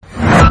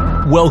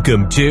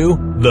Welcome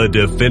to The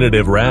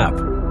Definitive Wrap,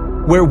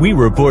 where we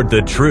report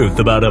the truth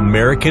about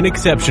American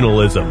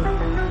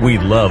exceptionalism. We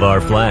love our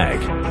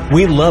flag,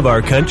 we love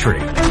our country,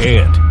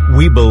 and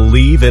we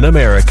believe in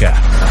America.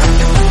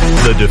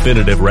 The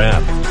Definitive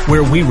Wrap,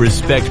 where we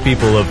respect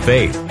people of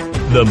faith,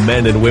 the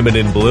men and women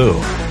in blue,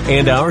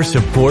 and our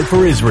support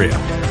for Israel.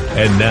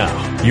 And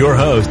now, your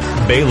host,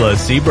 Bela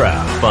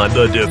Seabrow, on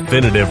The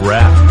Definitive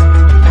Wrap.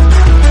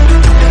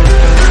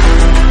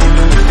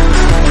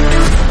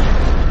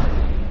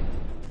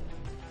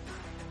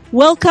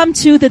 Welcome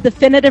to The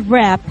Definitive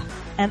Wrap,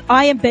 and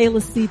I am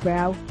Bela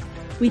Seabrow.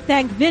 We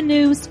thank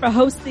VinNews for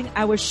hosting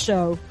our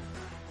show.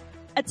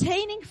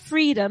 Attaining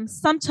freedom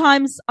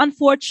sometimes,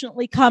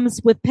 unfortunately,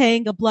 comes with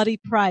paying a bloody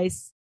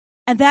price,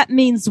 and that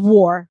means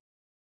war.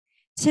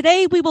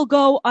 Today, we will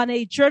go on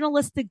a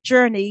journalistic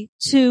journey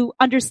to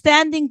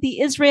understanding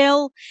the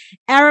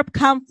Israel-Arab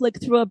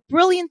conflict through a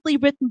brilliantly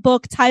written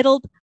book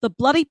titled The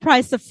Bloody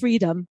Price of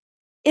Freedom,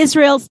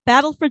 Israel's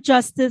Battle for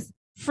Justice,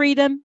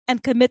 Freedom,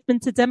 and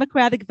Commitment to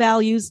Democratic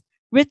Values,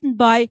 written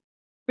by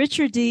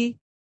Richard D.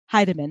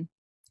 Heidemann.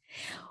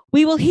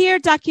 We will hear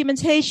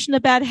documentation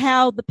about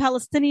how the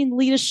Palestinian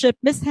leadership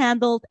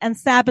mishandled and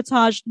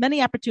sabotaged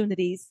many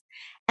opportunities,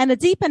 and a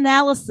deep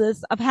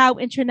analysis of how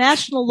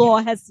international law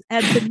has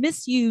been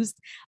misused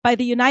by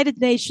the United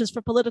Nations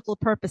for political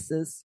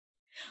purposes.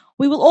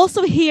 We will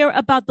also hear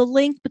about the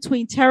link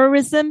between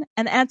terrorism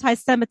and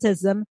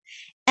anti-Semitism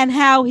and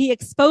how he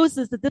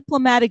exposes the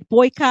diplomatic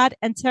boycott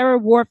and terror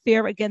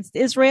warfare against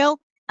Israel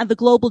and the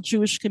global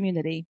Jewish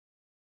community.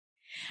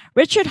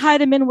 Richard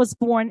Heidemann was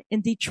born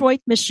in Detroit,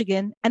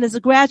 Michigan, and is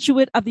a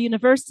graduate of the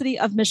University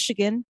of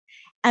Michigan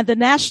and the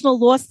National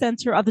Law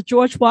Center of the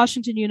George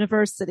Washington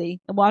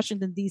University in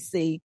Washington,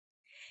 D.C.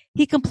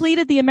 He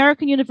completed the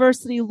American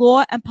University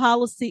Law and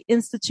Policy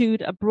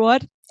Institute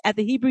abroad at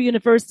the Hebrew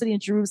University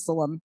in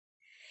Jerusalem.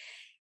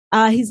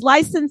 He's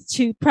licensed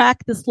to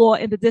practice law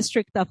in the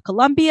District of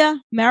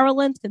Columbia,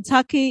 Maryland,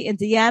 Kentucky,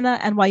 Indiana,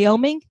 and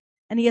Wyoming,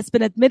 and he has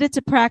been admitted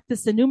to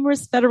practice in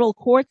numerous federal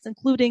courts,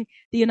 including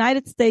the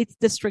United States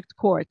District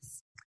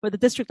Courts for the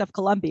District of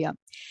Columbia,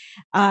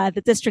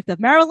 the District of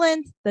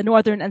Maryland, the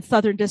Northern and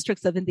Southern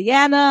Districts of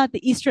Indiana,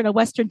 the Eastern and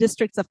Western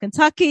Districts of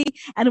Kentucky,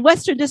 and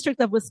Western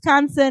District of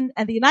Wisconsin,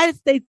 and the United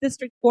States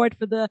District Court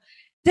for the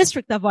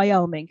District of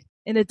Wyoming.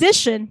 In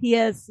addition, he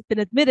has been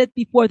admitted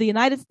before the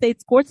United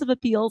States Courts of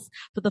Appeals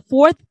for the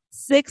 4th,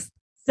 6th,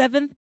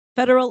 7th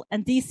Federal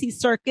and D.C.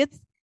 Circuits,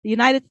 the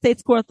United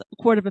States Court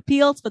of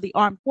Appeals for the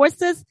Armed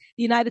Forces,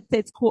 the United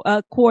States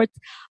Court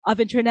of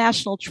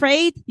International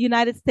Trade, the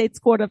United States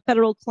Court of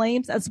Federal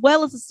Claims, as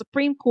well as the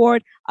Supreme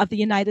Court of the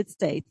United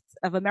States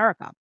of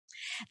America.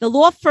 The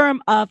law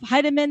firm of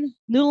Heidemann,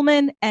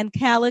 Nudelman, and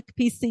Kalik,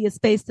 P.C. is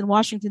based in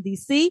Washington,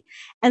 D.C.,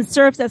 and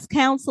serves as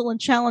counsel in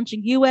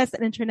challenging U.S.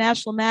 and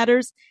international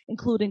matters,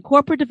 including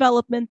corporate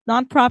development,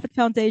 nonprofit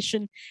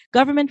foundation,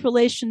 government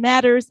relation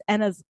matters,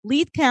 and as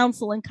lead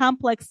counsel in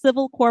complex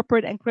civil,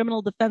 corporate, and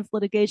criminal defense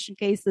litigation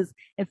cases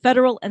in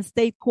federal and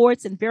state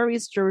courts in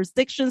various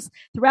jurisdictions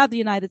throughout the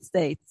United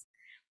States.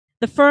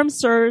 The firm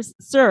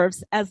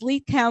serves as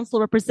lead counsel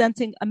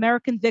representing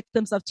American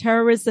victims of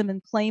terrorism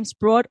and claims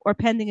brought or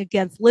pending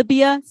against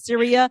Libya,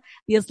 Syria,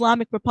 the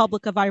Islamic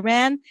Republic of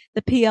Iran,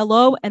 the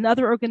PLO, and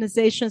other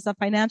organizations and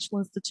financial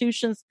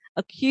institutions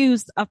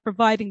accused of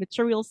providing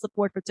material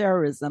support for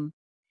terrorism.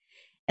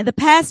 In the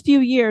past few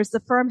years, the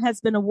firm has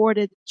been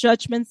awarded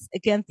judgments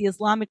against the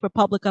Islamic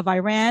Republic of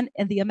Iran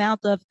in the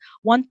amount of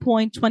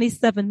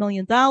 $1.27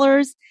 million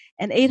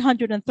and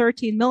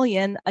 $813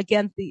 million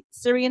against the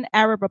Syrian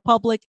Arab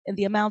Republic in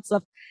the amounts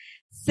of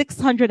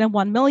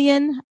 $601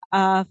 million,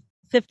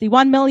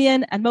 $51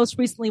 million, and most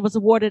recently was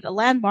awarded a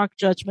landmark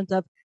judgment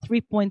of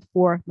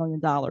 $3.4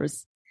 million.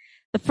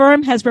 The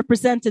firm has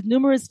represented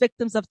numerous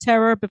victims of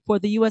terror before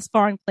the U.S.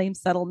 Foreign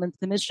Claims Settlement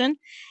Commission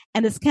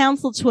and is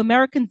counsel to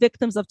American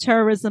victims of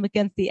terrorism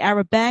against the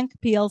Arab Bank,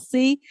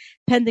 PLC,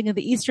 pending in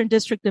the Eastern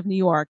District of New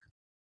York.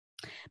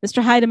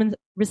 Mr. Heidemann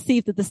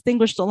received the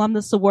Distinguished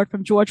Alumnus Award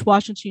from George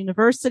Washington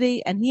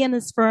University, and he and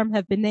his firm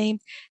have been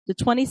named the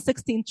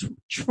 2016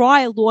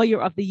 Trial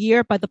Lawyer of the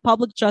Year by the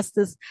Public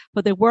Justice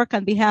for their work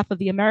on behalf of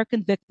the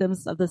American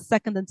victims of the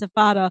Second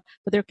Intifada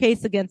for their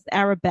case against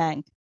Arab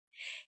Bank.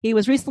 He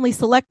was recently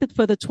selected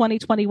for the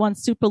 2021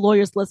 Super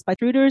Lawyers List by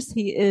Reuters.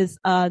 He is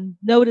a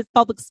noted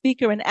public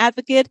speaker and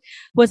advocate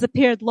who has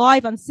appeared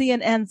live on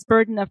CNN's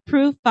Burden of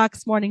Proof,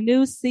 Fox Morning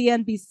News,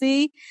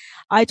 CNBC,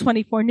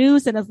 I-24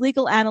 News, and as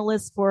legal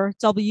analyst for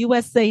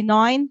WSA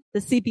 9, the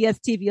CBS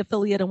TV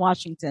affiliate in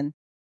Washington.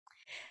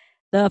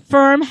 The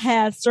firm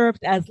has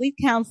served as lead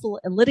counsel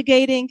in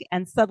litigating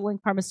and settling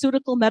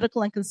pharmaceutical,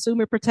 medical, and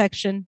consumer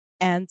protection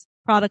and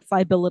product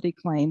liability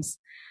claims.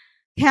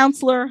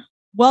 Counselor,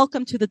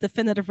 welcome to The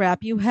Definitive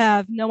Wrap. You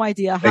have no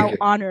idea how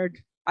honored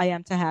I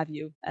am to have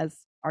you as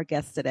our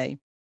guest today.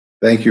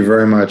 Thank you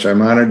very much. I'm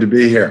honored to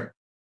be here.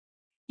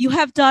 You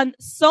have done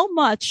so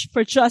much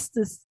for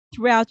justice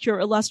throughout your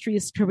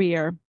illustrious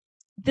career.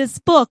 This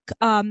book,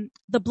 The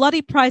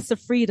Bloody Price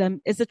of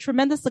Freedom, is a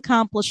tremendous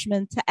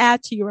accomplishment to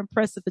add to your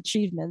impressive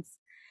achievements.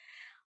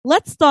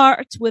 Let's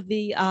start with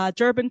the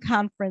Durban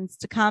Conference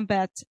to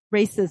Combat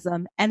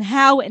Racism and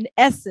how, in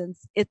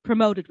essence, it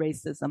promoted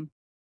racism.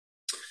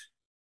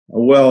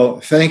 Well,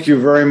 thank you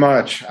very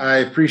much. I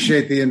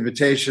appreciate the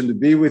invitation to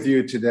be with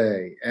you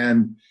today.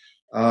 And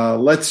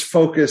let's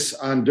focus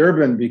on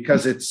Durban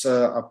because it's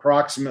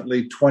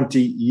approximately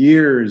 20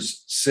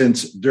 years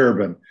since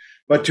Durban.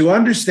 But to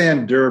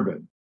understand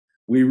Durban,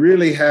 we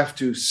really have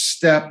to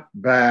step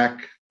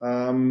back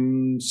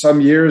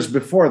some years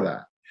before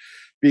that.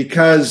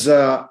 Because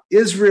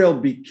Israel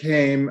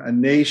became a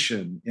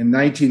nation in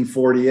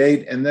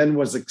 1948 and then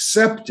was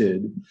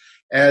accepted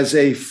as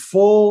a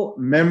full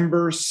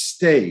member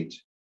state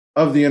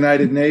of the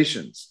United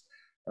Nations.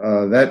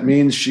 That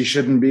means she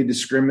shouldn't be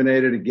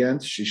discriminated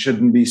against. She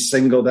shouldn't be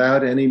singled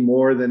out any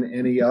more than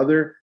any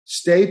other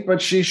state,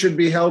 but she should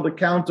be held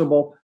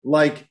accountable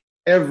like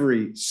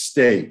every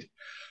state.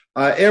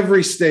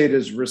 Every state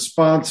is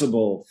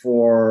responsible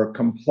for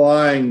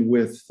complying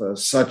with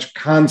such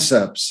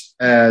concepts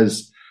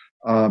as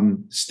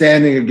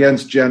standing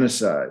against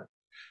genocide,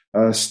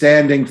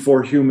 standing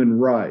for human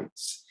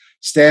rights,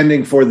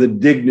 standing for the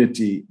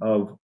dignity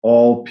of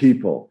all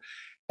people.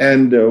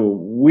 And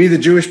we, the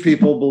Jewish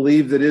people,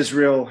 believe that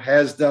Israel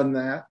has done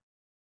that,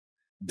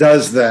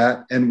 does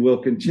that, and will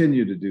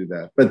continue to do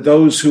that. But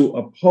those who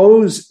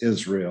oppose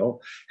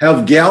Israel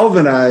have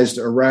galvanized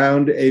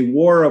around a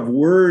war of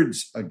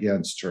words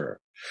against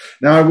her.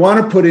 Now, I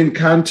want to put in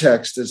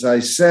context, as I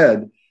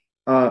said,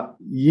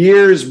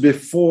 years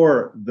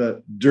before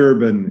the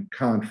Durban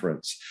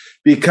Conference,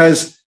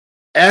 because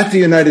at the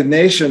United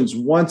Nations,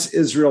 once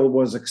Israel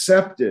was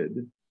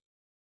accepted,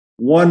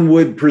 one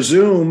would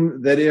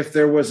presume that if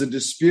there was a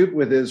dispute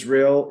with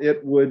Israel,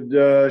 it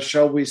would,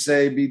 shall we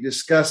say, be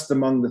discussed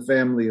among the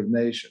family of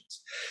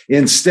nations.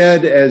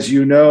 Instead, as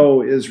you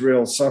know,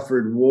 Israel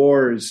suffered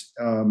wars,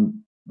 the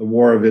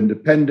War of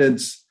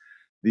Independence,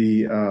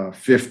 the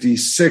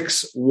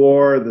 56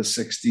 war, the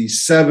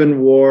 67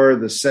 war,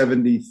 the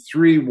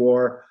 73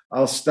 war.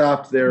 I'll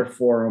stop there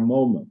for a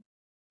moment.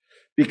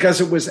 Because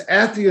it was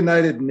at the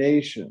United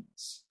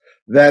Nations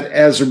that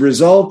as a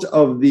result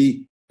of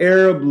the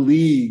Arab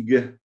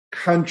League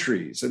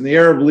countries, and the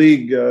Arab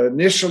League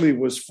initially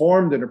was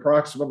formed in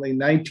approximately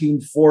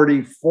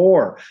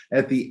 1944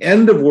 at the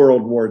end of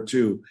World War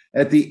II,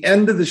 at the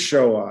end of the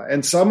Shoah.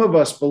 And some of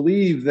us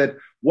believe that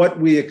what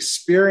we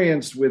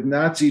experienced with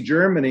Nazi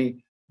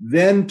Germany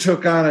then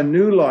took on a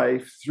new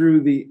life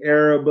through the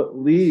Arab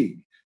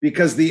League,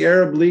 because the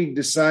Arab League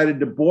decided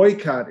to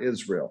boycott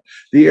Israel.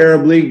 The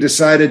Arab League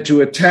decided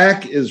to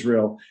attack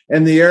Israel,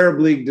 and the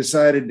Arab League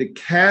decided to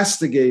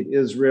castigate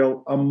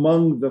Israel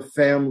among the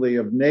family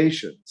of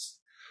nations.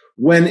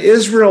 When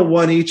Israel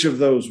won each of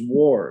those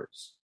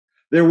wars,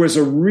 there was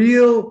a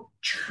real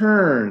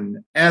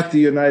turn at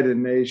the United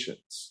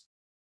Nations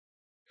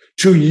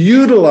to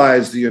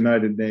utilize the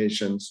United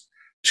Nations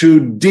to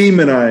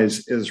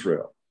demonize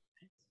Israel.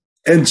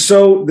 And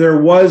so there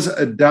was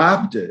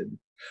adopted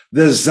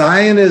the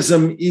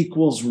Zionism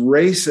equals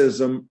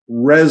racism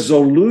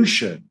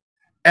resolution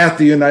at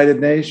the United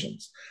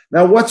Nations.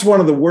 Now, what's one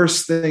of the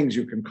worst things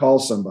you can call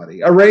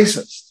somebody? A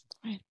racist.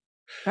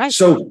 Right.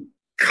 So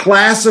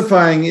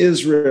classifying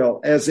Israel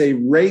as a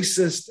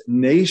racist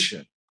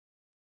nation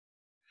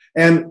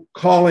and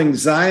calling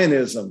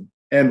Zionism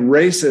and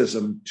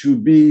racism to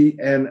be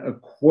an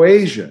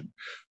equation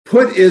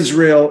put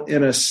Israel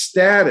in a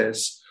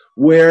status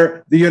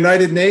where the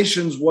United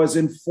Nations was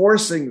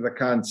enforcing the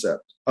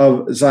concept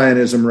of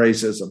Zionism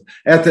racism.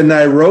 At the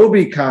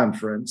Nairobi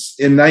Conference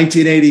in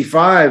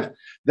 1985,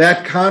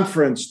 that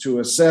conference to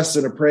assess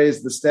and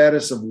appraise the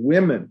status of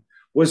women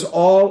was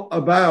all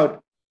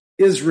about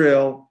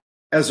Israel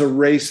as a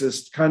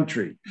racist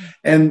country.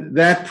 And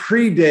that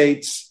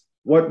predates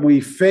what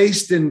we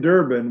faced in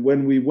Durban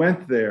when we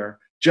went there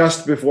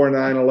just before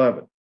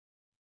 9/11.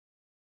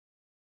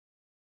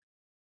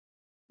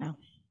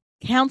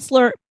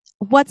 Counselor,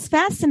 what's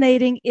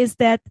fascinating is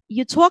that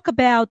you talk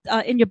about,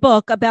 in your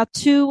book, about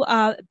two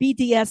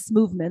BDS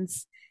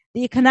movements,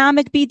 the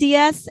economic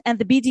BDS and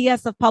the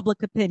BDS of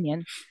public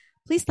opinion.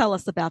 Please tell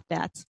us about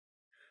that.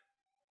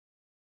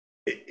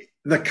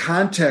 The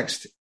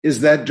context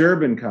is that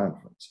Durban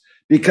conference,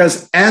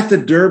 because at the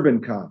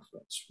Durban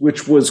conference,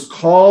 which was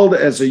called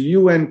as a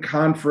UN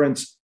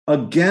conference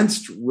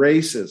against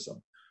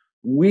racism,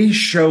 we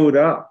showed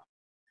up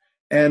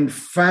and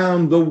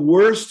found the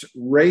worst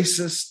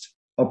racist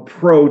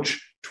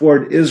approach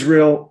toward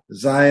Israel,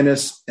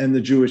 Zionists, and the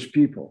Jewish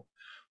people.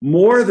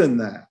 More than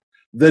that,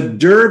 the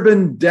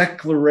Durban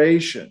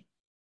Declaration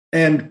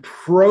and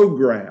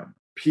Program,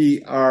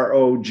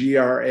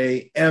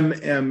 PROGRAMME,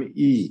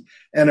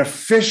 an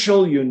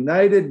official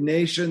United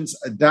Nations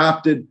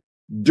adopted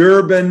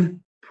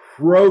Durban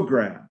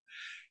program,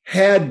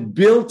 had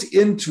built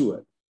into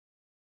it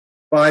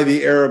by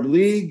the Arab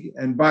League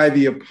and by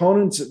the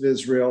opponents of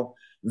Israel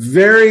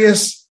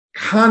various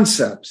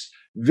concepts,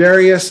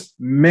 various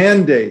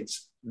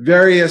mandates,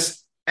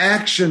 various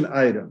action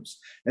items.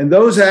 And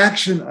those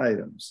action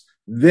items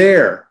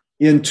there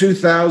in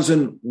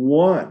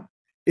 2001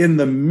 in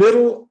the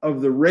middle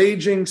of the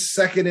raging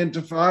Second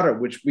Intifada,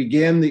 which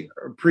began the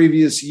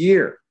previous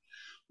year,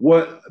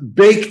 what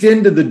baked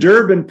into the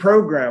Durban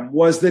program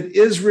was that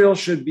Israel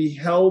should be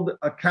held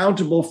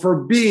accountable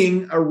for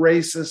being a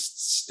racist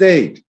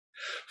state,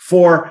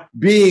 for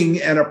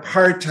being an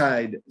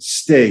apartheid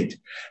state.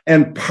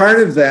 And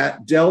part of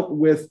that dealt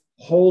with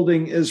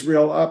holding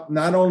Israel up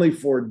not only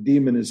for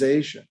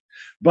demonization,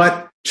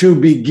 but to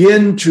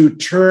begin to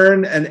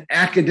turn an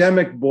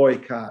academic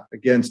boycott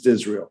against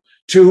Israel,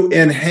 to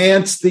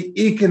enhance the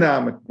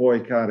economic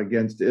boycott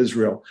against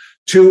Israel,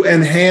 to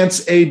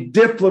enhance a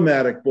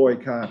diplomatic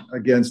boycott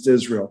against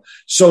Israel.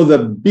 So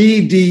the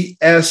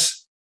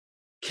BDS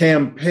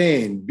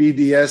campaign,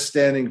 BDS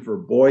standing for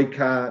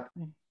boycott,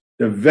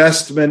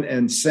 divestment,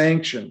 and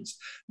sanctions,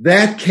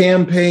 that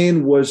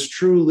campaign was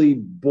truly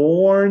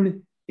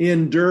born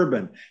in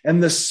Durban.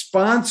 And the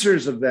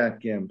sponsors of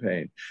that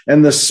campaign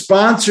and the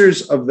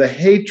sponsors of the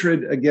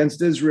hatred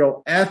against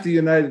Israel at the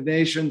United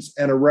Nations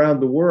and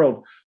around the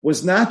world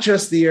was not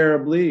just the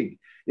Arab League.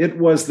 It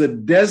was the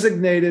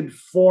designated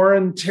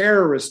foreign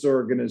terrorist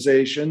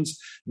organizations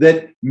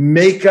that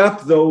make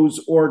up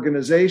those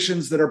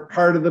organizations that are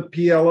part of the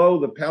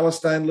PLO, the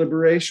Palestine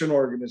Liberation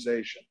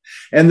Organization,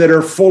 and that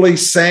are fully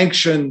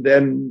sanctioned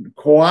and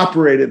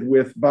cooperated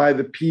with by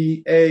the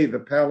PA,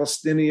 the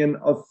Palestinian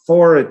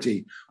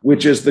Authority,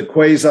 which is the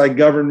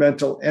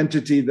quasi-governmental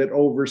entity that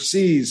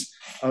oversees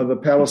the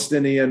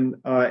Palestinian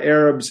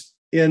Arabs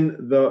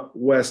in the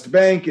West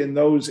Bank, in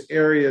those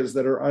areas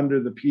that are under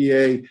the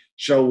PA,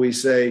 shall we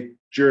say,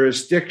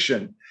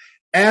 jurisdiction.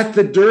 At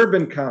the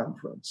Durban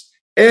conference,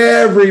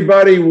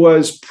 everybody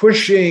was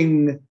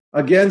pushing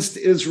against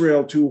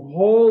Israel to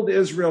hold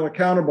Israel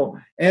accountable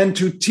and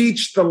to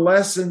teach the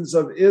lessons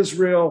of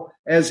Israel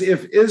as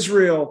if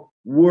Israel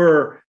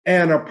were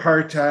an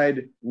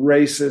apartheid,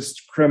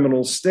 racist,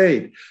 criminal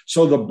state.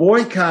 So the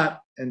boycott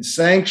and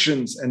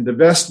sanctions and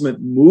divestment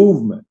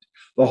movement,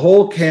 the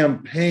whole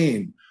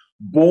campaign,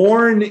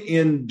 born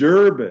in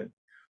Durban,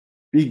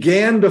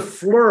 began to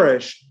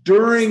flourish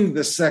during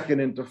the Second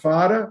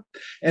Intifada.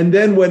 And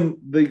then when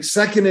the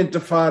Second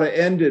Intifada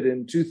ended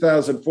in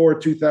 2004,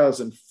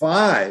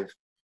 2005,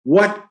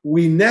 what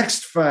we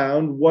next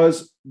found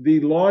was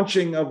the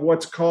launching of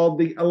what's called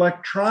the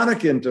electronic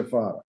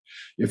Intifada.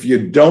 If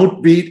you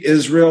don't beat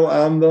Israel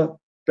on the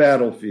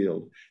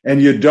battlefield,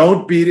 and you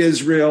don't beat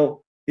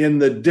Israel in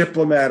the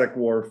diplomatic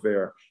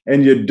warfare,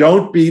 and you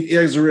don't beat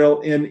Israel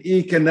in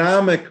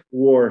economic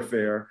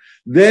warfare,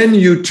 then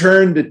you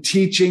turn to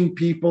teaching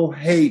people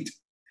hate.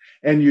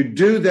 And you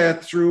do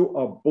that through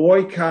a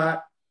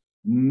boycott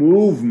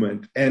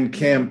movement and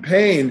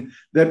campaign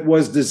that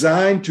was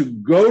designed to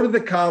go to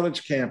the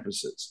college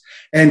campuses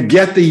and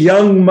get the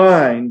young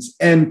minds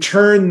and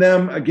turn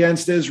them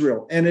against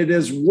Israel. And it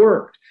has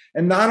worked.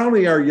 And not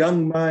only are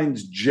young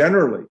minds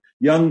generally,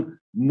 young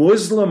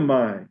Muslim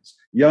minds,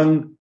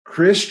 young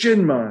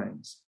Christian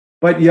minds,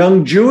 but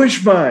young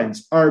Jewish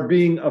minds are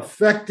being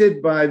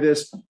affected by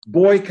this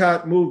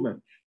boycott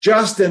movement.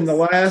 Just in the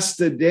last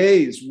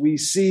days, we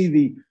see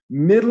the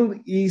Middle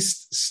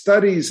East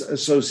Studies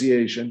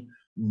Association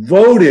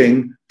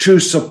voting to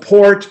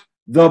support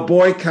the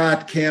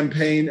boycott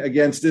campaign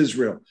against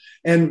Israel.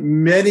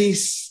 And many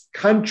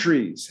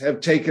countries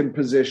have taken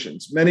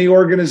positions. Many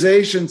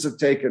organizations have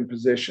taken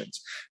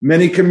positions.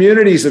 Many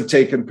communities have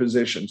taken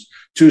positions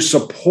to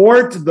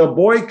support the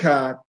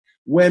boycott,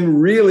 when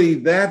really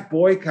that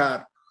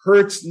boycott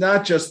hurts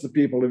not just the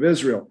people of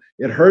Israel.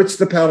 It hurts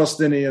the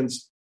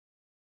Palestinians.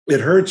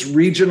 It hurts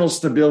regional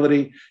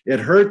stability. It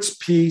hurts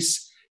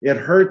peace. It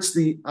hurts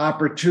the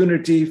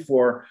opportunity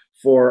for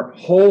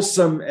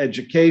wholesome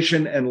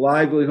education and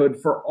livelihood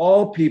for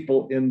all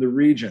people in the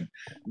region.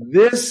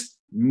 This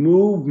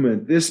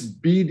movement, this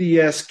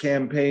BDS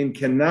campaign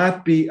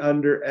cannot be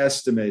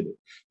underestimated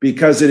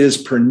because it is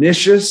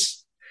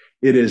pernicious,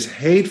 it is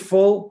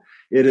hateful,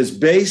 it is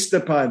based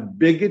upon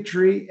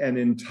bigotry and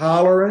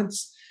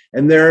intolerance.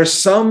 And there are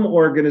some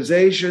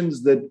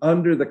organizations that,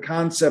 under the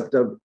concept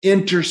of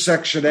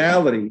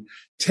intersectionality,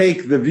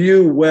 take the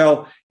view,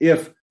 well,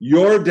 if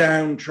you're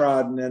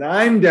downtrodden and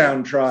I'm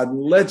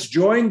downtrodden, let's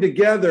join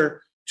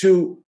together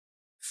to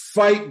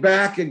fight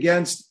back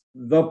against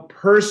the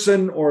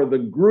person or the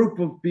group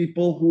of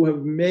people who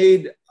have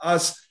made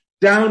us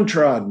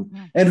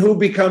downtrodden. And who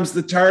becomes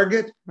the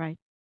target? Right.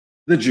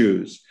 The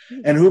Jews.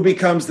 And who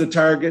becomes the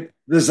target?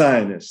 The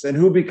Zionists. And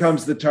who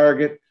becomes the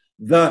target?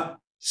 The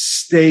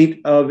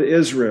State of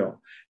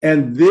Israel.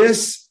 And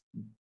this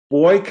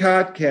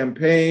boycott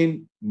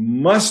campaign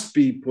must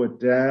be put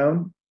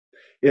down.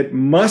 It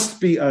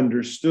must be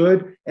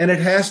understood, and it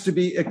has to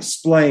be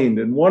explained.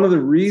 And one of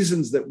the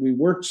reasons that we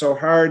worked so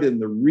hard in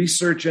the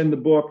research in the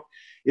book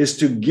is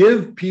to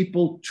give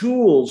people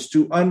tools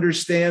to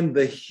understand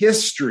the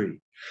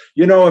history.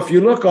 You know, if you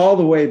look all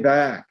the way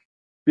back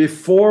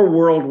before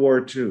World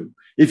War II,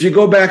 if you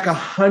go back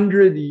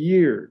 100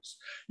 years,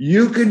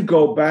 you can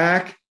go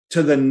back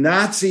to the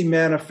Nazi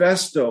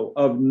manifesto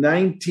of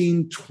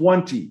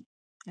 1920.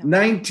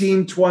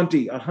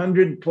 1920,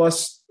 100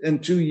 plus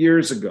 2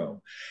 years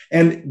ago.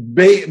 And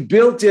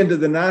built into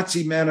the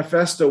Nazi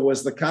manifesto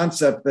was the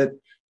concept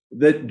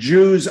that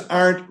Jews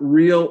aren't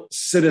real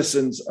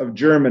citizens of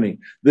Germany.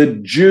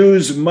 That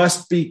Jews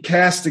must be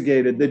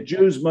castigated. That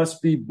Jews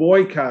must be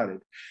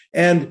boycotted.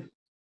 And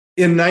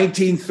in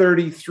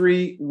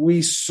 1933,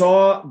 we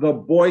saw the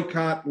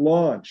boycott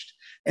launched,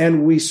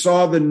 and we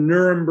saw the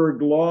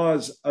Nuremberg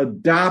laws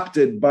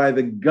adopted by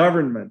the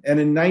government. And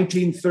in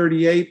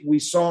 1938, we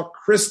saw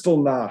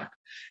Kristallnacht,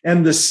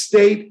 and the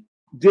state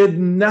did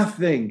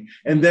nothing.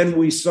 And then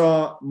we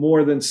saw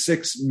more than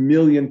 6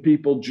 million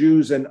people,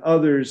 Jews and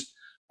others,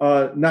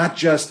 not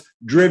just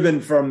driven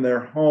from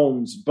their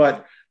homes,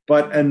 but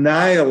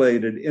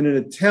annihilated in an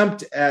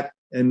attempt at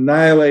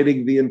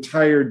annihilating the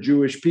entire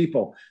Jewish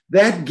people.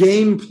 That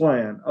game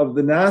plan of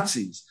the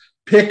Nazis,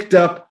 picked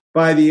up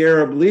by the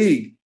Arab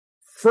League,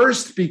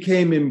 first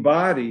became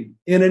embodied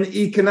in an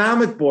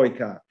economic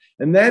boycott.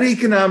 And that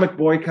economic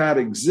boycott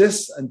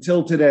exists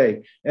until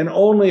today. And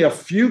only a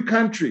few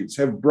countries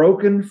have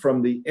broken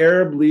from the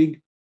Arab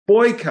League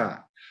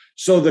boycott.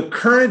 So the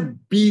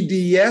current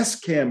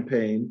BDS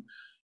campaign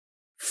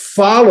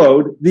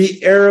followed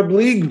the Arab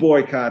League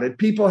boycott. And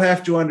people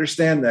have to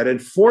understand that.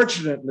 And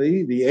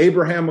fortunately, the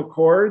Abraham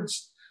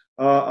Accords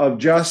of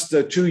just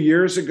 2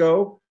 years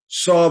ago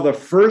saw the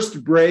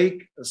first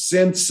break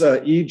since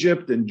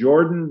Egypt and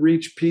Jordan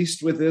reached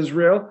peace with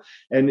Israel.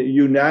 And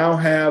you now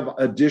have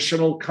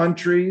additional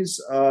countries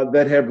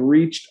that have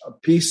reached a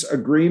peace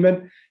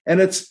agreement. And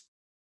it's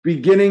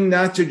beginning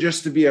not to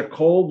just to be a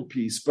cold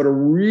peace, but a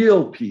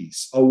real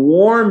peace, a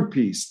warm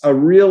peace, a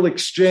real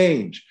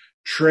exchange,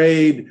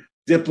 trade,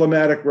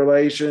 diplomatic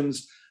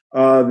relations.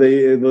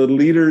 The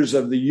leaders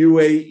of the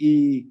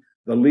UAE,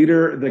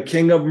 the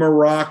king of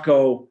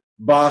Morocco,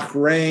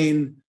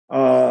 Bahrain,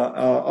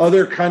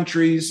 other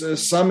countries,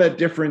 some at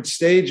different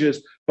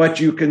stages, but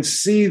you can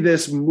see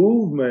this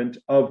movement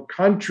of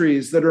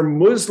countries that are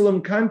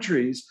Muslim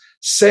countries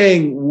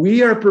saying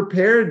we are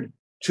prepared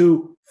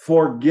to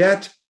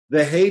forget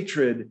the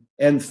hatred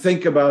and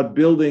think about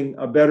building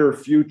a better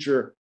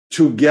future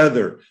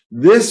together.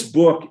 This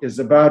book is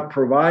about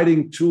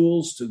providing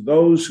tools to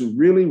those who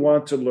really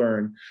want to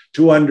learn,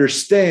 to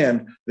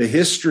understand the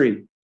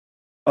history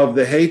of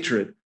the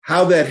hatred,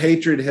 how that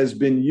hatred has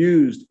been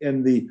used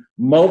in the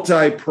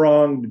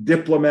multi-pronged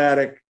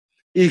diplomatic,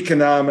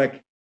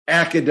 economic,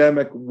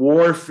 academic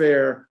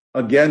warfare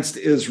against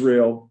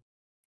Israel,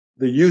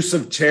 the use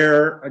of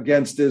terror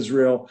against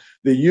Israel,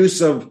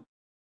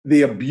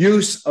 the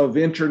abuse of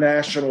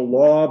international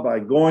law by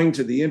going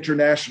to the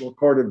International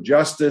Court of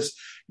Justice,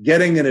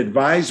 getting an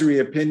advisory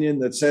opinion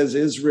that says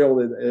Israel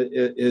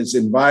is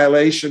in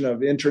violation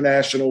of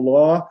international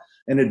law.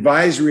 An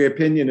advisory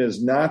opinion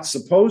is not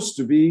supposed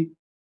to be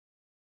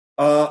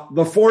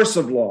the force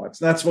of law.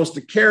 It's not supposed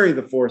to carry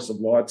the force of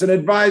law. It's an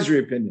advisory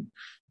opinion.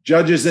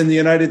 Judges in the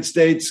United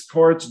States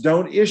courts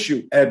don't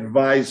issue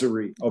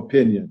advisory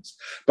opinions.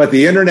 But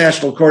the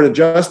International Court of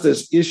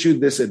Justice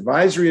issued this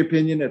advisory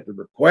opinion at the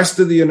request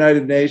of the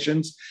United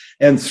Nations.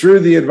 And through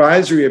the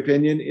advisory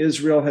opinion,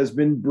 Israel has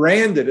been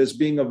branded as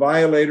being a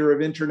violator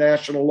of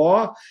international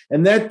law.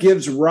 And that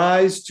gives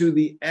rise to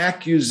the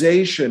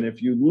accusation.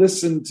 If you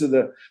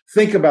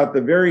think about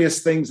the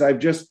various things I've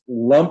just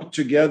lumped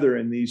together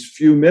in these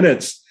few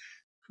minutes,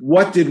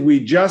 what did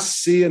we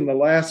just see in the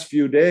last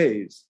few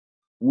days?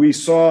 We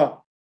saw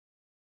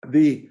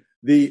the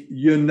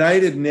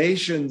United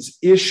Nations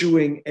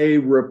issuing a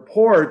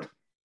report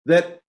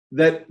that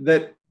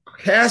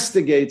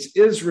castigates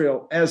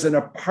Israel as an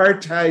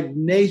apartheid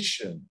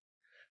nation.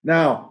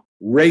 Now,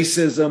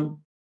 racism,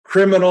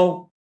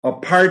 criminal,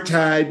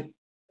 apartheid.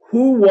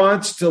 Who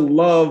wants to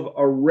love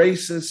a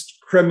racist,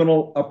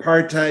 criminal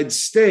apartheid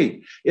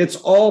state? It's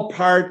all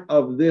part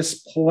of this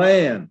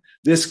plan,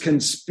 this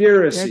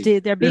conspiracy,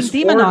 they're being this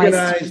demonized.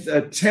 organized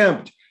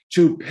attempt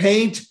to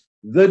paint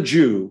the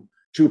Jew,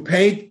 to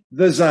paint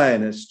the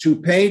Zionists, to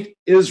paint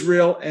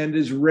Israel and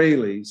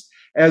Israelis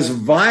as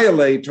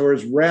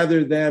violators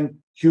rather than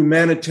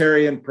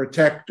humanitarian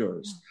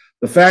protectors.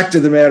 The fact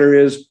of the matter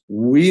is,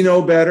 we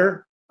know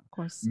better. Of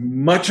course.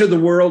 Much of the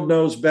world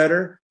knows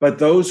better, but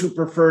those who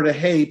prefer to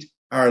hate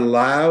are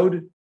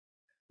loud,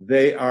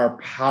 they are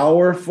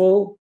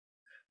powerful,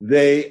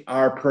 they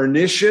are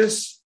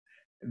pernicious,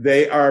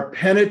 they are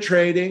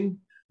penetrating.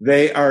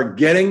 They are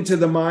getting to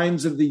the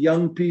minds of the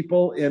young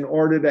people in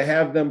order to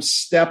have them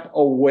step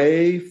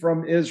away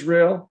from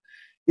Israel.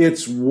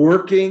 It's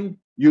working.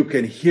 You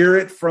can hear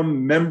it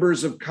from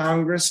members of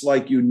Congress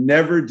like you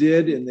never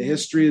did in the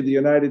history of the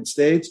United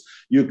States.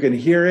 You can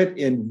hear it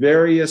in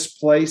various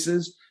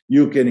places.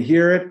 You can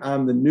hear it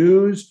on the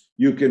news.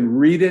 You can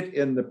read it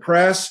in the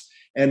press.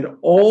 And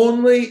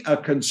only a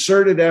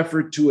concerted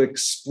effort to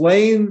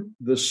explain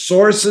the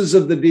sources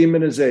of the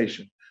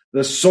demonization,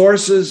 the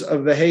sources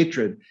of the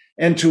hatred,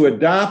 and to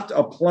adopt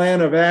a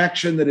plan of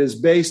action that is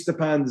based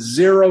upon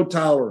zero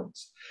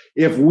tolerance.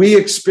 If we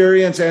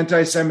experience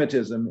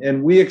anti-Semitism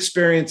and we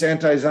experience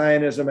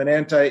anti-Zionism and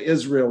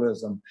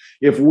anti-Israelism,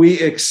 if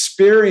we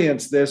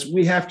experience this,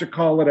 we have to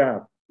call it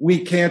out.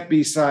 We can't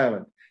be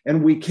silent.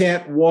 And we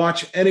can't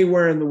watch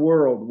anywhere in the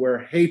world where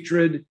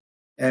hatred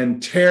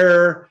and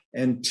terror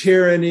and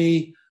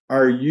tyranny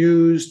are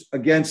used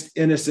against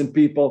innocent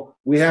people.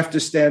 We have to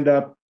stand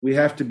up. We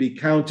have to be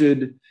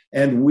counted.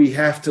 And we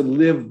have to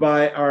live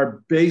by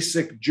our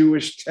basic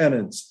Jewish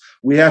tenets.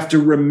 We have to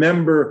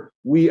remember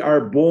we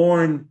are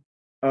born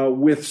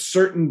with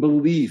certain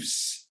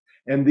beliefs.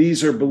 And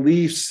these are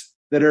beliefs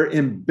that are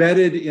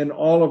embedded in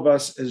all of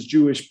us as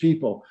Jewish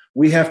people.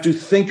 We have to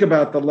think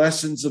about the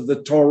lessons of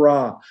the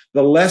Torah,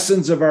 the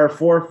lessons of our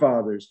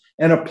forefathers,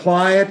 and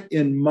apply it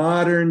in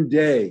modern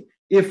day.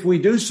 If we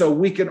do so,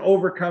 we can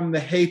overcome the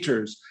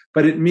haters,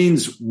 but it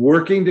means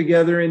working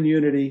together in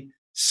unity,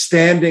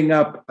 standing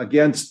up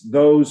against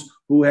those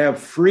who have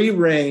free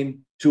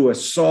rein to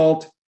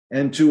assault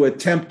and to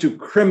attempt to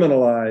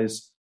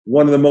criminalize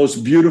one of the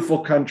most beautiful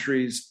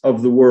countries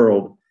of the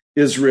world,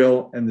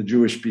 Israel and the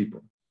Jewish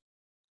people.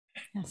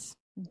 Yes,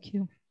 thank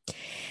you.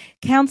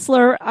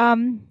 Counselor,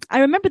 I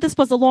remember this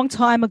was a long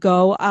time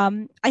ago.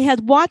 I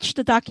had watched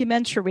a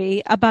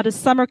documentary about a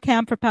summer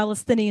camp for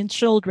Palestinian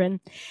children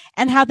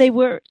and how they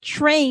were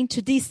trained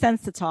to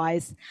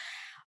desensitize.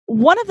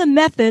 One of the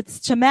methods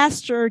to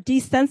master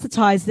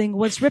desensitizing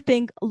was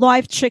ripping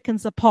live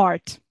chickens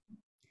apart.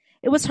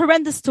 It was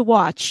horrendous to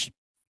watch.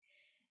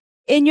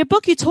 In your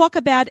book, you talk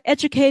about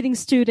educating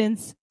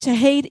students to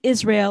hate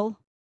Israel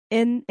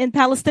in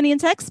Palestinian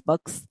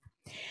textbooks.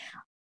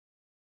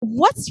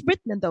 What's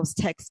written in those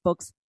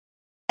textbooks?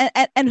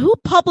 And who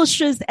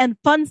publishes and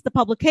funds the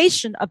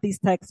publication of these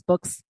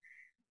textbooks?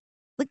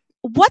 Like,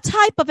 what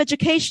type of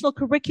educational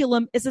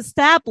curriculum is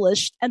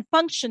established and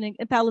functioning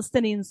in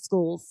Palestinian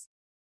schools?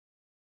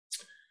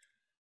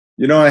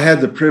 You know, I had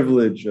the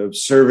privilege of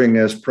serving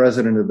as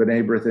president of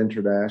B'nai B'rith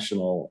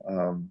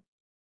International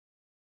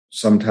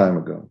some time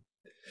ago.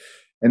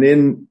 And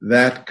in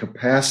that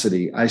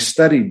capacity, I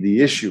studied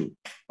the issue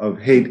of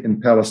hate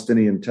in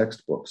Palestinian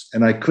textbooks.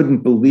 And I couldn't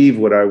believe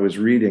what I was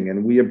reading.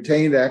 And we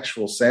obtained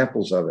actual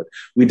samples of it.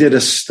 We did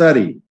a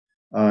study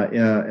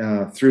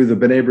through the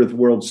B'nai B'rith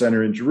World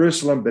Center in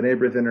Jerusalem, B'nai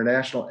B'rith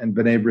International, and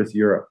B'nai B'rith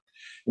Europe.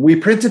 We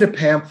printed a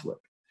pamphlet.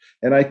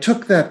 And I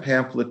took that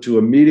pamphlet to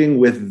a meeting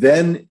with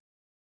then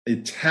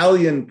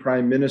Italian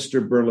Prime Minister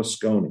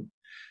Berlusconi.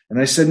 And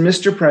I said,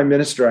 Mr. Prime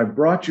Minister, I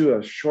brought you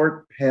a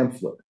short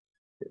pamphlet.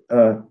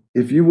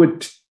 If you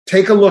would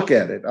take a look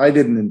at it, I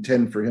didn't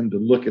intend for him to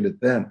look at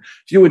it then.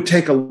 If you would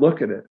take a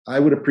look at it, I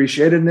would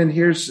appreciate it. And then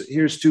here's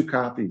 2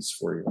 copies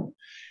for you.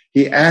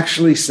 He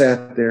actually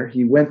sat there.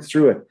 He went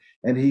through it.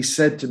 And he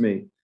said to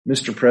me,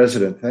 Mr.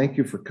 President, thank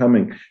you for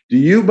coming. Do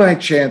you by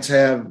chance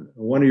have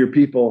one of your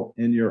people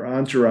in your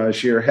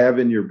entourage here have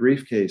in your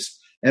briefcase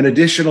an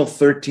additional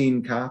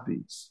 13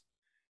 copies?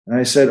 And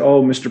I said,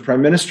 oh, Mr.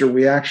 Prime Minister,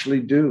 we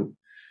actually do.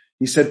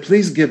 He said,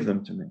 please give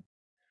them to me.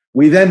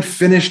 We then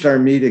finished our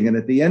meeting. And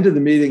at the end of the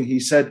meeting, he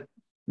said,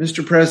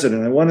 Mr.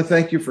 President, I want to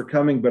thank you for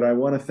coming, but I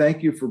want to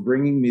thank you for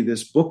bringing me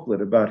this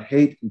booklet about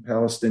hate in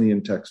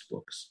Palestinian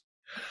textbooks.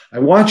 I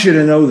want you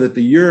to know that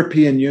the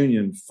European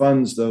Union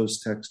funds those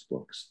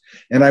textbooks.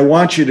 And I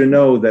want you to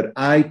know that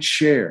I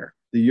chair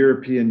the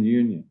European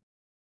Union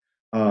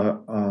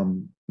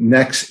in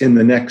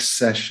the next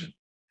session.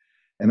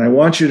 And I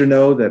want you to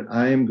know that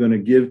I am going to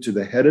give to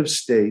the head of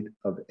state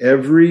of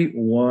every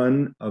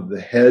one of the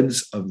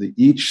heads of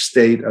each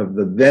state of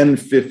the then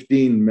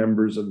 15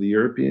 members of the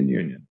European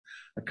Union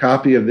a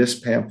copy of this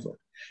pamphlet.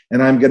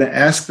 And I'm going to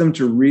ask them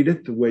to read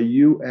it the way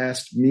you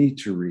asked me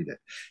to read it.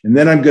 And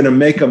then I'm going to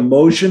make a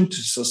motion to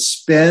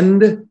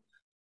suspend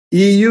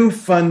EU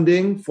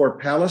funding for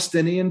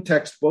Palestinian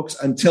textbooks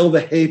until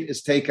the hate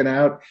is taken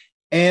out.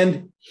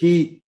 And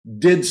he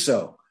did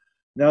so.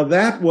 Now,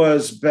 that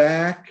was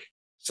back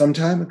some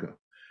time ago.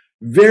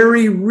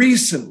 Very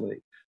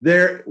recently,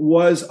 there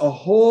was a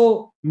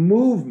whole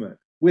movement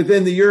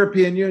within the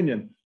European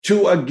Union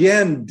to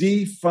again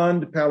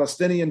defund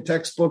Palestinian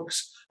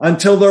textbooks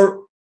until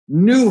the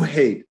new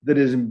hate that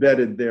is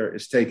embedded there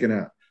is taken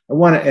out. I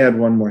want to add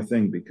one more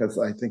thing because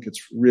I think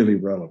it's really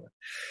relevant.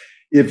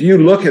 If you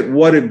look at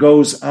what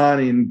goes on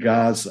in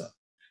Gaza,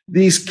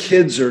 these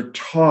kids are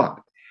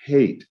taught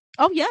hate.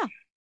 Oh, yeah.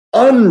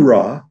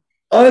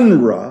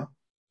 UNRWA,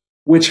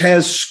 which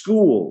has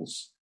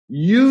schools,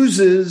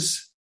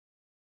 uses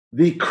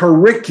the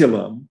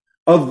curriculum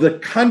of the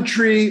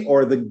country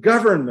or the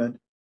government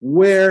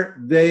where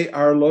they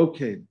are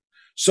located.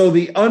 So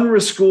the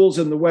UNRWA schools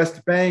in the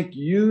West Bank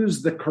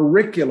use the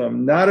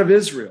curriculum, not of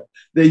Israel.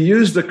 They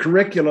use the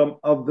curriculum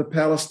of the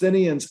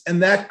Palestinians.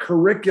 And that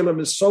curriculum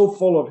is so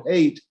full of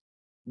hate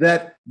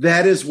that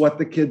that is what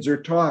the kids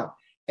are taught.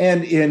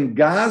 And in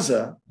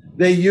Gaza,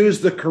 they use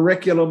the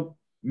curriculum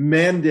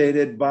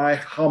mandated by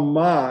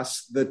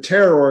Hamas, the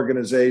terror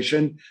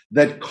organization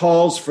that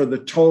calls for the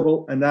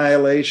total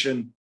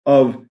annihilation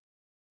of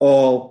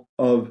all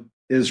of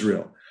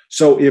Israel.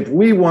 So if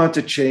we want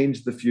to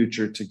change the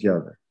future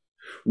together,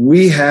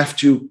 we have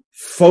to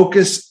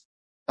focus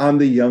on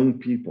the young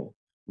people.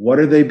 What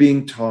are they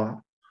being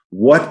taught?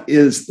 What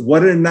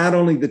are not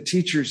only the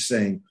teachers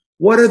saying,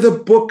 what are the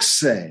books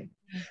saying?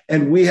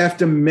 And we have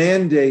to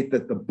mandate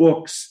that the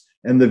books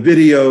and the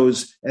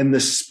videos and the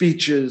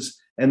speeches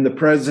and the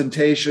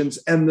presentations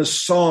and the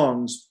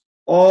songs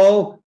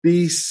all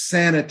be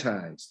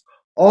sanitized.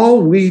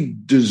 All we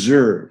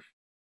deserve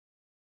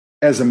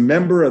as a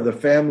member of the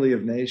family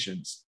of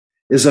nations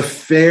is a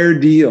fair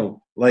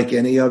deal like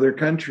any other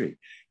country.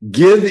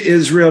 Give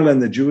Israel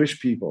and the Jewish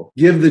people,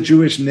 give the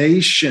Jewish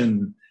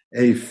nation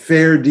a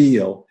fair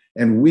deal,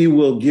 and we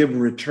will give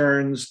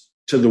returns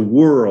to the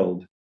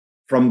world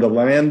from the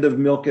land of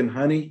milk and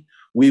honey.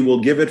 We will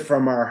give it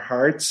from our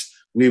hearts.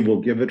 We will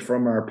give it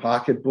from our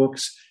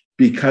pocketbooks,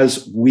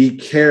 because we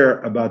care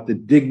about the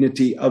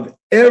dignity of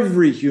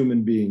every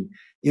human being,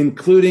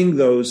 including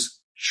those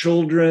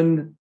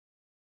children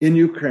in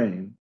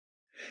Ukraine,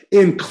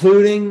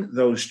 including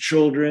those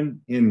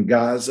children in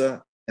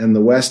Gaza and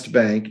the West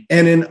Bank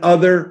and in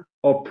other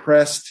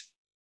oppressed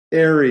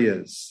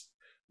areas.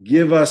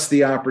 Give us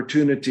the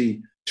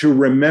opportunity to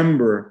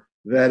remember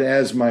that,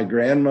 as my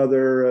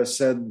grandmother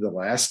said the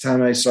last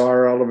time I saw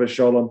her, Oliver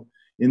Sholem,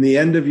 in the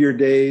end of your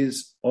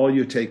days, all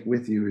you take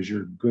with you is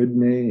your good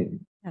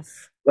name.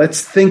 Yes.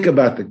 Let's think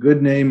about the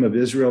good name of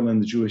Israel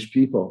and the Jewish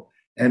people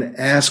and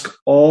ask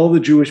all the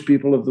Jewish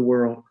people of the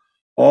world,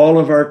 all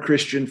of our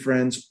Christian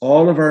friends,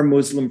 all of our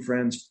Muslim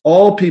friends,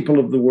 all people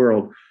of the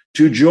world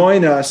to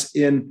join us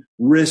in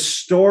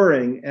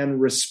restoring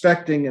and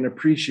respecting and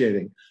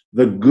appreciating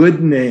the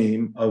good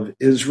name of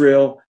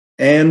Israel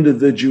and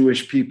the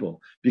Jewish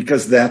people,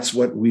 because that's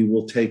what we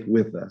will take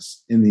with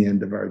us in the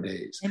end of our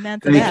days. Amen.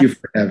 Thank you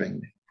for having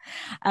me.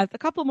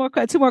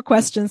 Two more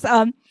questions.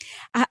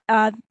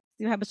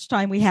 You know how much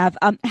time we have.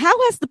 How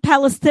has the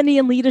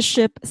Palestinian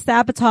leadership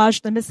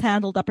sabotaged and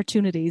mishandled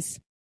opportunities?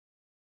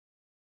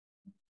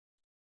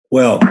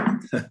 Well,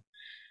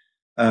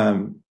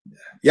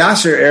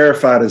 Yasser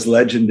Arafat is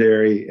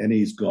legendary, and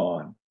he's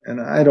gone. And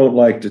I don't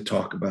like to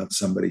talk about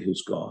somebody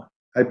who's gone.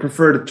 I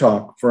prefer to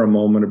talk for a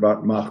moment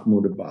about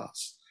Mahmoud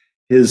Abbas,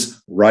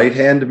 his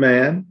right-hand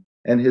man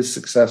and his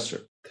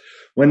successor.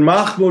 When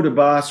Mahmoud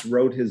Abbas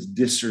wrote his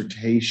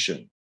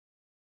dissertation,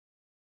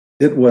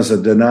 it was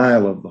a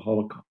denial of the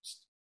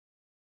Holocaust.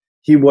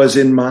 He was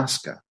in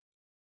Moscow,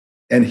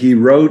 and he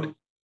wrote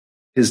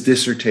his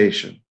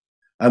dissertation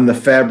on the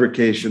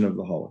fabrication of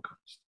the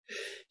Holocaust.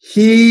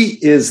 He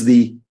is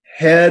the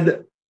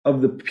head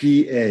of the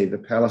PA,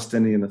 the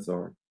Palestinian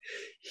Authority.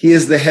 He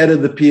is the head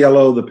of the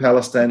PLO, the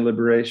Palestine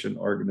Liberation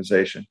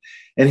Organization.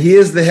 And he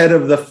is the head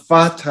of the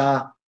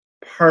Fatah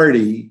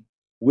party,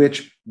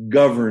 which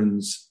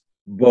governs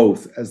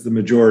both as the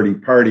majority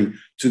party,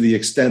 to the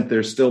extent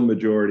there's still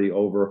majority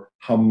over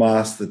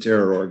Hamas, the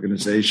terror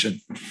organization.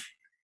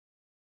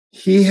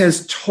 He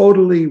has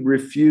totally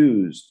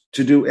refused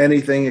to do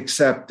anything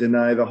except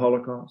deny the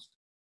Holocaust,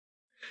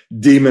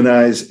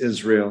 demonize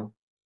Israel,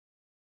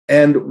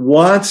 and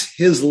wants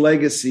his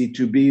legacy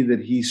to be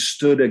that he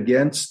stood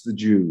against the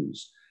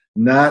Jews,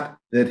 not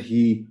that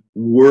he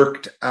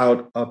worked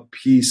out a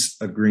peace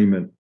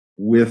agreement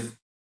with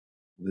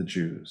the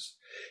Jews.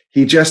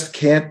 He just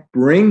can't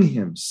bring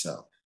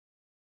himself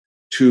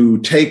to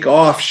take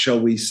off, shall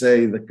we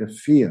say, the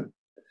keffiyeh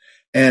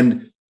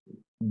and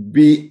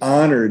be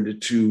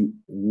honored to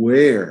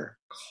wear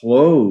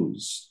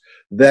clothes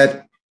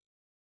that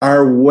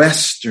are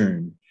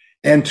Western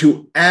and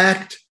to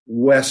act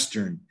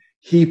Western.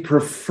 He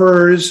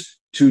prefers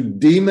to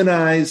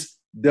demonize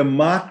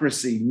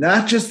democracy,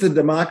 not just the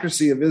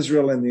democracy of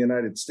Israel and the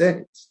United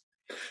States,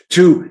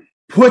 to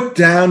put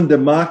down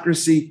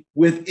democracy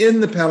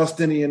within the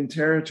Palestinian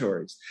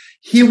territories.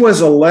 He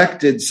was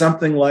elected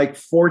something like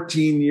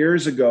 14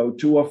 years ago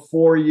to a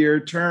 4-year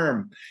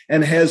term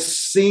and has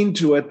seen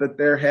to it that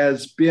there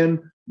has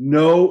been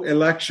no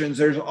elections.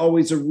 There's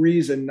always a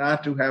reason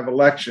not to have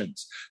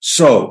elections.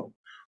 So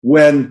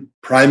when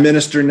Prime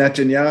Minister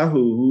Netanyahu,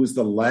 who is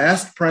the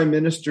last prime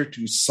minister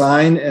to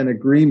sign an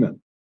agreement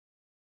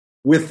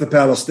with the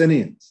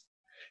Palestinians,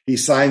 he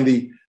signed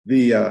the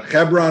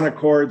Hebron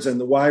Accords and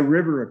the Wye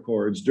River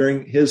Accords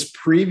during his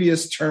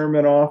previous term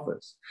in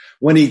office.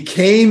 When he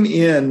came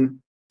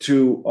in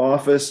to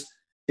office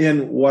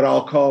in what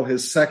I'll call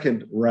his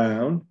second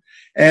round,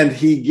 and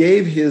he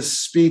gave his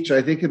speech,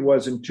 I think it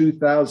was in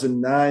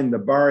 2009, the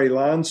Bar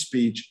Ilan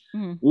speech,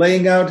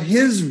 laying out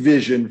his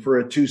vision for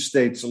a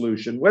two-state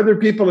solution. Whether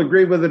people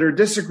agree with it or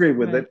disagree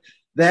with it,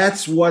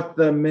 that's what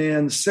the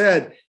man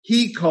said.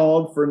 He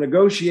called for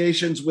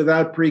negotiations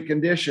without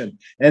precondition,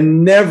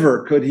 and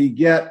never could he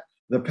get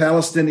the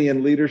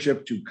Palestinian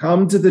leadership to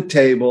come to the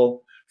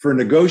table for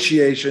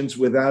negotiations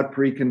without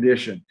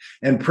precondition.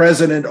 And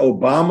President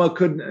Obama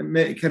couldn't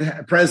make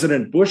it.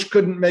 President Bush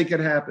couldn't make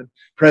it happen.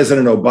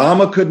 President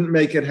Obama couldn't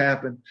make it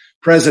happen.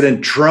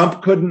 President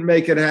Trump couldn't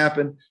make it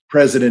happen.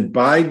 President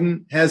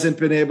Biden hasn't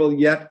been able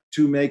yet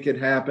to make it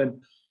happen.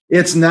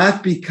 It's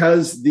not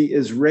because the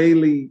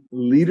Israeli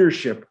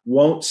leadership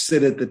won't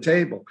sit at the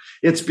table.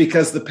 It's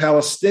because the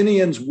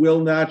Palestinians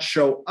will not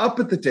show up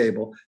at the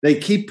table. They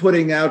keep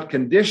putting out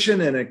condition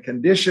and a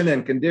condition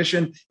and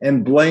condition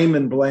and blame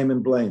and blame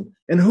and blame.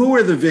 And who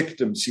are the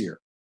victims here?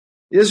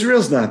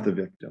 Israel's not the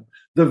victim.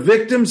 The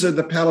victims are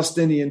the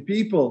Palestinian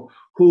people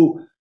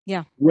who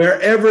Yeah.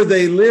 Wherever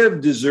they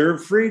live,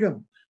 deserve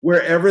freedom.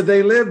 Wherever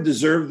they live,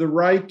 deserve the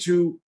right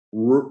to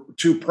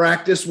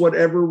practice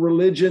whatever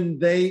religion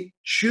they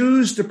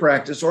choose to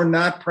practice or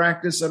not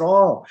practice at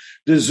all,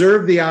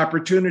 deserve the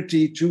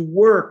opportunity to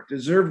work,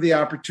 deserve the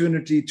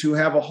opportunity to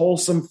have a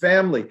wholesome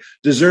family,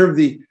 deserve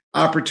the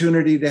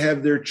opportunity to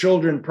have their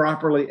children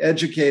properly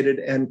educated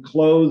and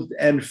clothed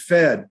and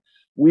fed.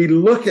 We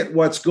look at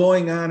what's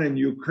going on in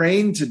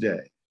Ukraine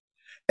today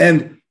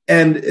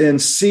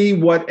and see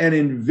what an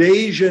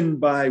invasion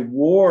by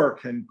war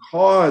can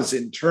cause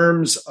in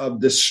terms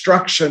of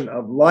destruction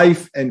of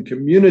life and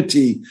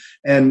community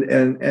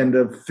and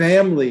of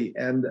family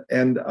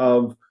and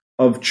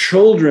of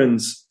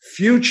children's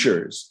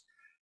futures.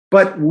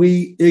 But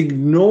we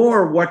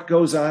ignore what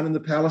goes on in the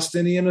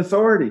Palestinian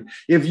Authority.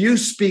 If you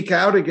speak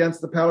out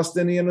against the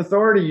Palestinian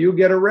Authority, you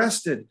get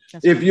arrested.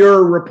 If you're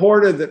a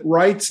reporter that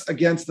writes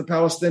against the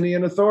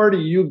Palestinian Authority,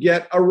 you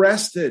get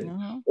arrested.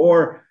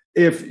 Or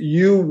if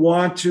you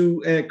want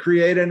to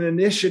create an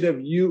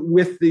initiative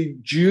with the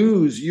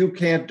Jews, you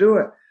can't do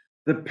it.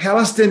 The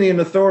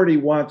Palestinian Authority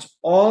wants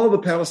all the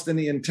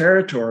Palestinian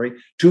territory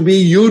to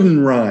be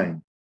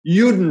Judenrein,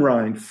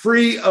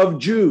 free of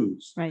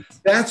Jews. Right.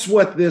 That's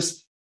what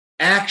this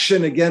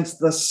action against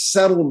the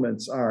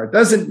settlements are. It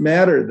doesn't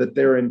matter that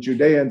they're in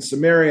Judea and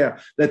Samaria,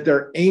 that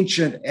they're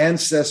ancient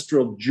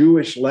ancestral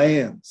Jewish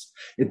lands.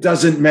 It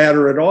doesn't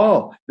matter at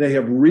all. They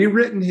have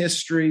rewritten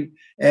history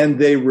and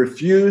they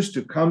refuse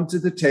to come to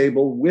the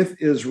table with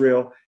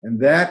Israel. And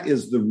that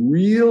is the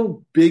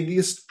real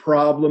biggest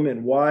problem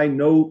and why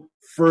no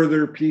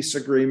further peace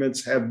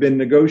agreements have been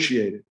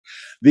negotiated.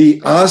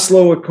 The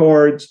Oslo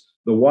Accords,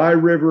 the Wye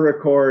River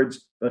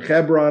Accords, the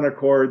Hebron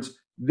Accords,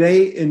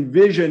 they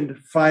envisioned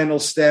final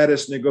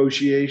status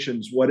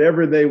negotiations,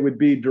 whatever they would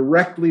be,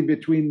 directly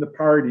between the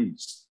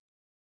parties.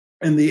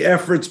 And the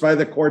efforts by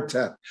the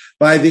Quartet,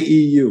 by the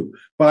EU,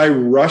 by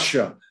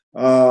Russia,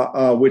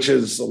 which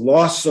has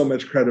lost so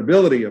much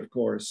credibility, of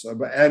course,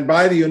 and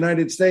by the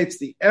United States,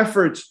 the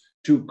efforts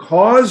to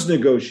cause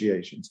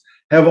negotiations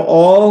have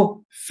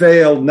all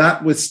failed,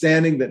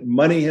 notwithstanding that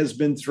money has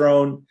been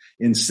thrown,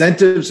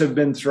 incentives have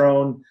been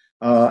thrown,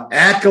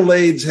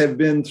 accolades have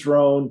been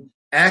thrown,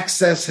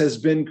 access has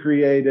been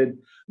created,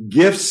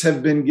 gifts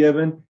have been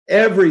given,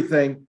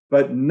 everything,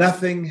 but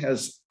nothing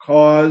has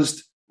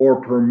caused or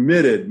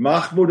permitted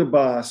Mahmoud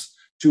Abbas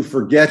to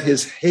forget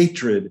his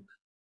hatred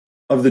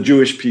of the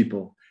Jewish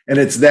people. And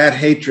it's that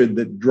hatred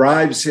that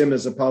drives him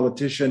as a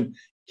politician.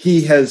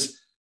 He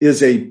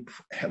is a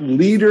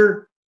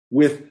leader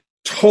with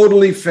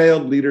totally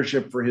failed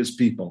leadership for his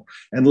people.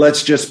 And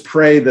let's just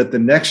pray that the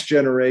next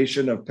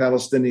generation of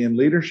Palestinian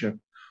leadership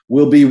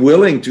will be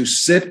willing to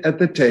sit at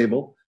the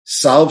table,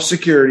 solve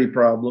security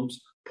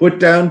problems, put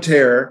down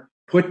terror,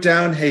 put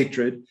down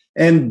hatred,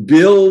 and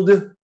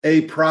build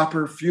a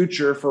proper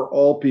future for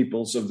all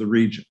peoples of the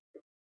region.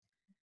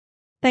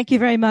 Thank you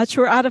very much.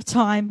 We're out of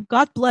time.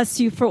 God bless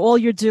you for all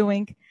you're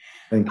doing.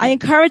 Thank you. I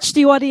encourage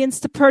the audience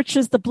to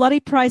purchase The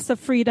Bloody Price of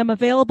Freedom,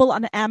 available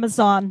on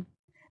Amazon.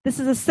 This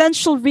is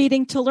essential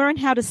reading to learn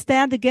how to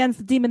stand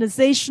against the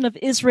demonization of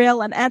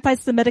Israel and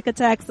anti-Semitic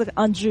attacks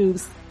on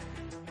Jews.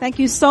 Thank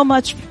you so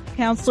much,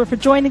 Counselor, for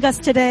joining us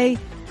today.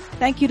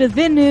 Thank you to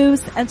VIN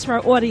News and to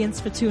our audience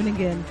for tuning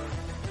in.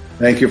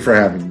 Thank you for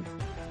having me.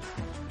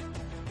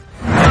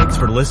 Thanks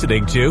for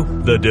listening to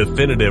The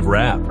Definitive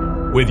Wrap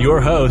with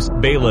your host,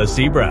 Bela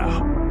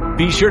Seabrow.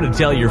 Be sure to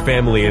tell your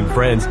family and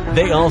friends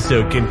they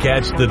also can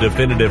catch The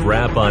Definitive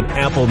Wrap on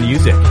Apple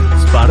Music,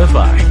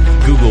 Spotify,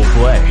 Google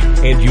Play,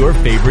 and your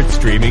favorite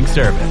streaming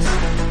service.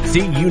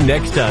 See you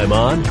next time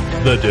on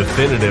The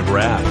Definitive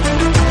Wrap.